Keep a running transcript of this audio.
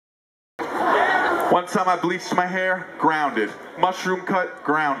One time I bleached my hair, grounded. Mushroom cut,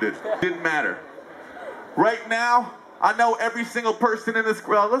 grounded. Didn't matter. Right now, I know every single person in this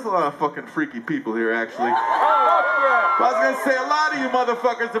crowd. There's a lot of fucking freaky people here, actually. I was gonna say, a lot of you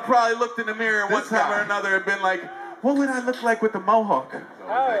motherfuckers have probably looked in the mirror one time or another and been like, what would I look like with a mohawk?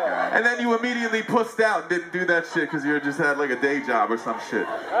 And then you immediately pussed out and didn't do that shit because you just had like a day job or some shit.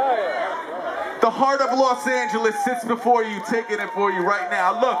 The heart of Los Angeles sits before you, taking it for you right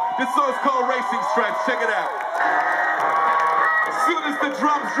now. Look, this song's called Racing Stripes. Check it out. As soon as the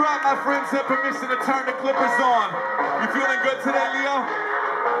drums drop, my friends have permission to turn the clippers on. You feeling good today, Leo?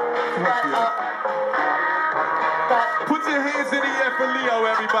 Put your hands in the air for Leo,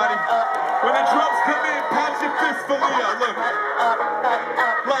 everybody. When the drums come in, pat your fist for Leo. Look.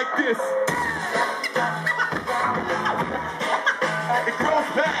 Like this. It grows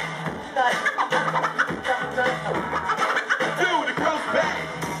back. Dude, it grows back.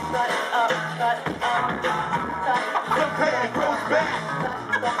 Okay, it grows back.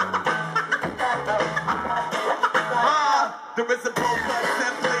 There is a pro cut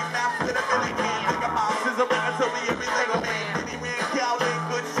template master with a million hands. Like a mouse is around, tell me everything a man. Any man, cowling,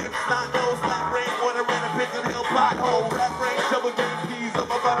 good ships, not nose, not rain, water, and a pigeon hill pothole. Rap range, double game peas of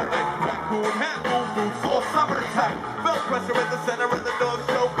a butter knife. Raccoon, hat, moon boots, all summertime. Belt pressure at the center of the dog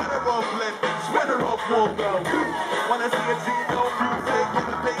show. Better off blend, sweater off wall go. Wanna see a Gino music with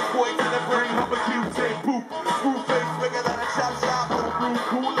the big boys and a brain hub a Q-tape. Poop, screw face, bigger than a chop shop. Home brew,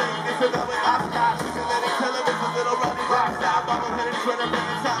 Kool-Aid, it's another Oscar. Synthetic television, little Ronnie rock style. Bobble-headed shredder, bring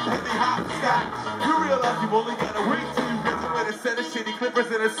the top, heavy hot sky. You realize you only gotta wait till you get to where the set of shitty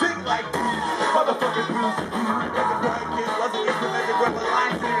clippers in a sink like motherfucking blues. As a quiet kid, wasn't implemented, grab a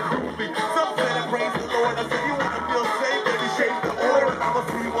line to improve me. Some said and praise the Lord. I said, you wanna feel safe, baby, shave the order. I'm a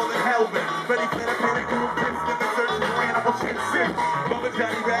free one in Helvin. Ready for the parent group, Princeton, the search for animal shit sick. Bubba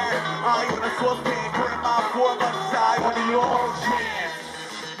Johnny Bad, I even a saucepan. Grandma 4 months shy on the all chance.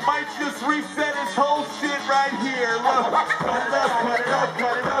 Might just reset his whole shit right here. Look, cut it up, cut it up,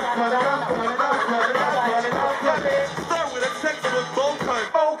 cut it up, cut it up, cut it up, cut it up, cut it up, cut it. Start with a textbook bowl cut.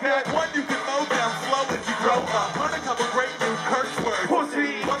 Okay, one you can mow down slow as you grow up. Learn a couple great new curse words.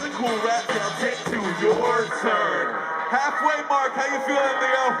 Pussy, wasn't cool rap, now take to your turn. Halfway mark, how you feeling,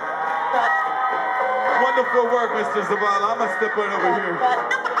 Leo? Wonderful work, Mr. Zavala. I'm gonna step right over here.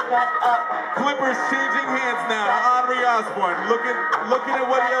 Clippers changing hands now to Henry Osborne. Looking at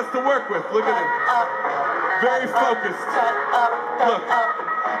what he has to work with. Look at him. Very focused. Look,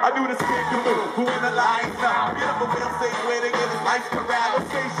 I knew this kid could move. Who in the lines now? Get up a real safe way to get his life corral.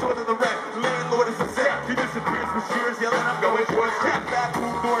 Stay short of the wreck. Landlord is upset. He disappears for shears, yelling, I'm going for a check. Back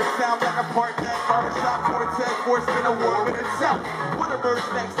room doors sound like a part that barbershop quartet. Forced in a war with itself. With a verse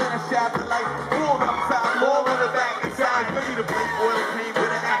next and a shaft of light. Pulled upside, all on the back inside. Ready to break oil paint with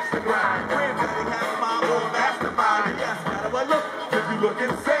an axe to grind. Granddaddy has my own mastermind. Yes, matter what look, if you look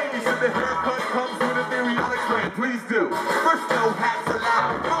insane. He said the haircut comes with a periodic plan. Please do. First, no hats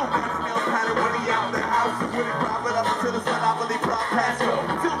allowed. No nail pattern when he out the house. And when he prop it up until the monopoly prop pass go.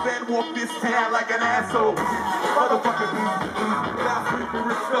 Till then, walk this town like an asshole. Motherfucker, now sleeping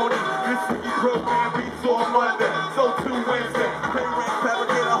with Stoney. This freaky program beats on Monday. So 2 Wednesday. Pay rent,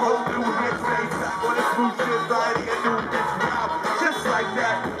 fabricate a whole new headset. Back on the smooth shit, riding a new bitch now. Just like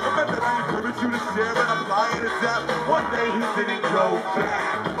that. Remember I encourage you to share and apply and adapt. One day he didn't go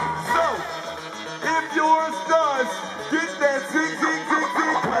back. So, if yours does, get that zing, zing, zing,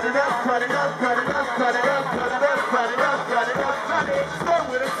 zing. Cut it up, cut it up, cut it up, cut it up, cut it up, cut it up, cut it up, cut it. Start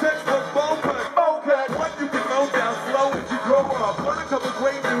with a textbook bowl cut. What you can mow down slow as you grow up. Learn a couple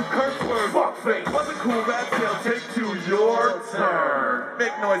great new curse words. Fuckface. Wasn't cool rap tail. Take to your turn.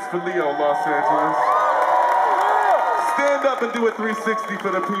 Make noise for Leo, Los Angeles. Stand up and do a 360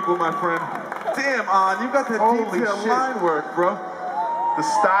 for the people, my friend. Damn, On, you got that detailed line work, bro. The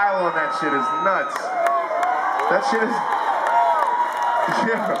style on that shit is nuts. That shit is...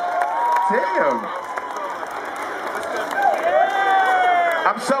 Yeah. Damn.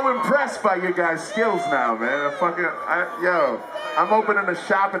 I'm so impressed by your guys' skills now, man. I'm opening a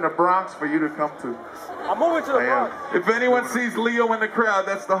shop in the Bronx for you to come to. I'm moving to the Bronx. If anyone sees Leo in the crowd,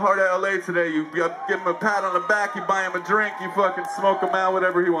 that's the heart of LA today. You give him a pat on the back, you buy him a drink, you fucking smoke him out,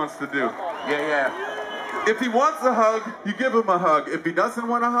 whatever he wants to do. Yeah. If he wants a hug, you give him a hug. If he doesn't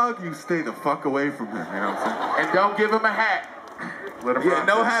want a hug, you stay the fuck away from him, you know what I'm saying? And don't give him a hat. Let him rock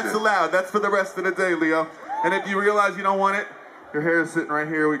no that hats shit. allowed. That's for the rest of the day, Leo. And if you realize you don't want it, your hair is sitting right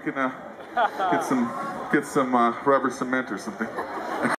here. We can get some rubber cement or something.